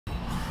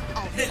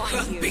The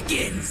hunt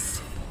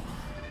begins.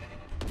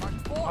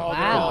 Oh,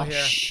 Wow,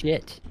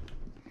 shit.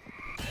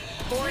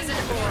 4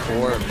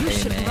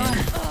 man.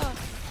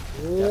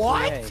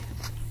 What?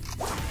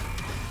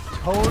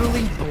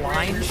 Totally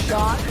blind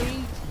shot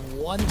me.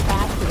 One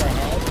tap to the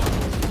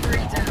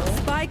head.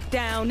 Spike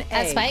down A.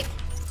 That's Spike.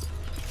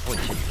 Holy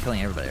shit, you're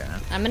killing everybody right now.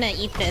 I'm gonna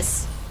eat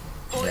this.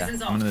 Yeah, I'm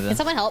gonna move Can in.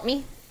 someone help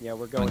me? Yeah,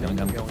 we're going. Come.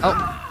 We're going.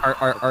 Oh, I'll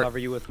art. cover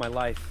you with my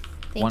life.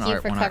 Thank One you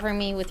art, for one art. covering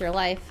me with your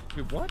life.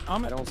 Wait, what?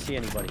 I don't see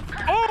anybody.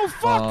 Oh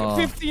fuck! Oh.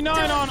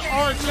 59 on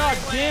art. God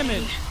damn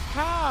it!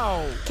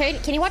 How?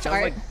 Can you watch Sounds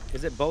art? like,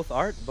 is it both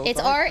art? Both It's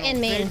art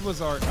and main. Fade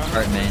was art.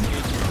 Art main.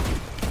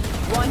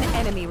 One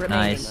enemy remaining.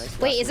 Nice.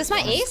 Wait, is this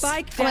my ace?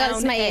 Spike Oh my god, this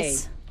is my down A.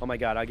 ace. Oh my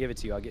god, I'll give it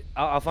to you.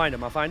 I'll find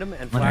him. I'll find him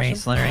and Slender flash him.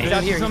 ace, slender ace. He's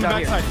out here. He's on He's the out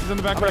here. backside. He's on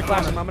the back I'm gonna right flash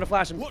corner. him. I'm gonna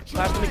flash him.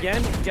 Flash him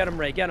again. Get him,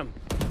 Ray. Get him.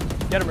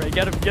 Get him, Ray.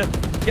 Get him. Get him.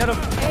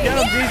 Jesus.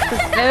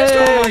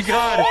 Oh my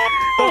god.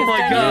 Oh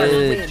my god.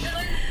 Good.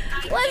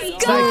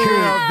 Let's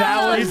Sykkuno,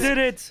 that He was did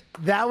it.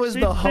 that was the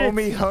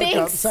homie hookup.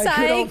 Thanks, Sykkuno.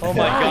 Syke. Oh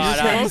my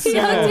god. He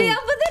hooked me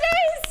up with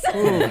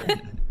an ace.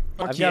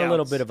 I've got a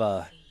little bit of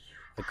a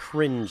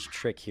cringe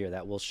trick here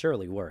that will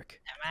surely work.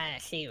 I'm gonna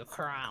see you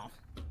crawl.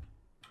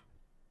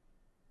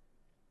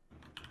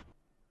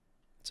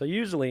 So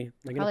usually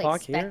they're gonna Probably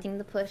park here. expecting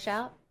the push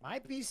out. My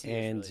PC is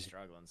And- really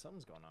struggling.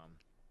 Something's going on.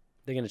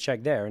 They're gonna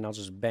check there, and I'll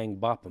just bang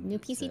bop them. New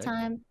PC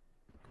time.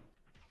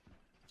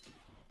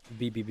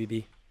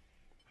 B.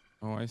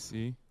 Oh, I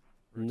see.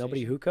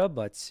 Nobody hookah,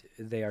 but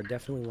they are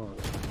definitely long.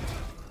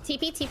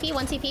 TP,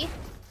 one TP.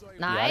 got it?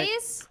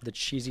 Nice. The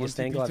cheesiest One TP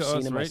angle I've to seen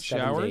us, in my right?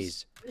 7 Showers?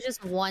 days. It was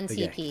just one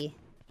Okay. TP.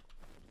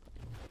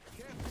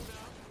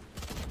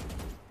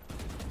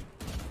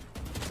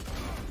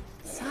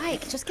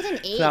 Psych, just get an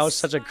ace. That was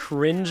such a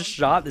cringe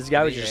shot. This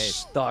guy was Your just ace.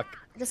 stuck.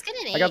 Just get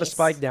an ace. I got the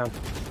spike down.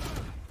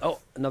 Oh,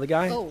 another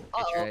guy. Oh,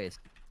 Get your uh-oh. ace.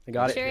 I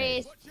got Sure it.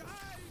 ace.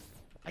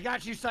 I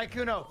got you,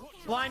 Sykkuno.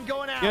 Blind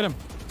going out. Get him.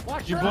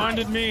 Watch You your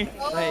blinded me.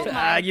 Oh my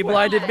Ah, you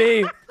blinded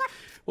me.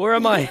 Where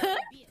am I?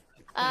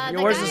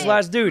 the Where's this guy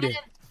last dude? had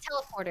a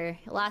teleporter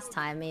last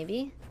time,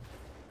 maybe.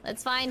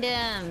 Let's find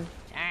him.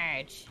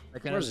 Charge.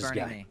 Where's this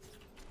burning guy? me.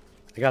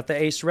 I got the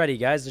ace ready,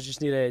 guys. I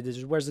just need a.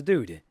 Where's the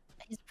dude?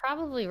 He's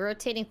probably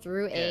rotating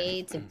through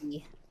A to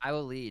B. I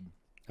will lead.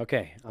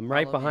 Okay, I'm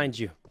right Follow me. behind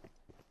you.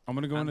 I'm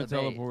gonna go in On the the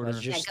bait. teleporter. Let's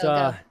just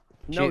go.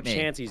 no Shoot me.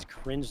 chance he's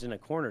cringed in a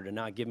corner to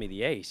not give me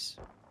the ace.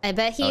 I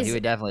bet Oh, he's. he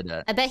would definitely do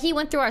it. I bet he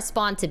went through our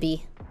spawn to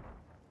B.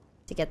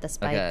 To get the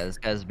spike. Okay, this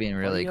guy's being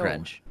really yo.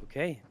 cringe.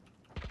 Okay.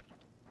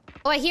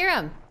 Oh, I hear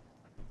him.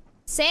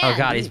 Sand. Oh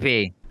god, he's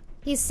B.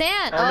 He's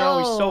sand. Oh, no,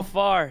 he's so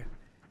far.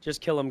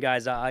 Just kill him,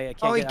 guys. I can't.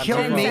 Oh, he get, I'm killed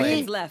too 10 far me? away.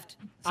 seconds left.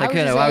 I was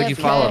Sykkuno, just why would you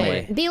AFK. follow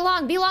me? Be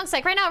long,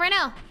 Psych, right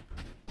now.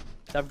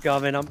 I'm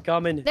coming. I'm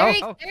coming. There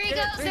he Oh.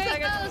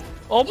 goes.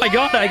 Oh my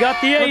god, I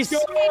got the ace.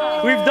 Let's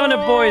go. We've done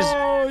it, boys.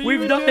 Oh,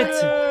 We've you done did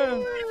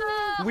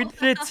it. We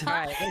did it.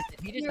 Alright, listen,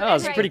 he just That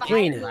was pretty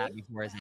clean. before his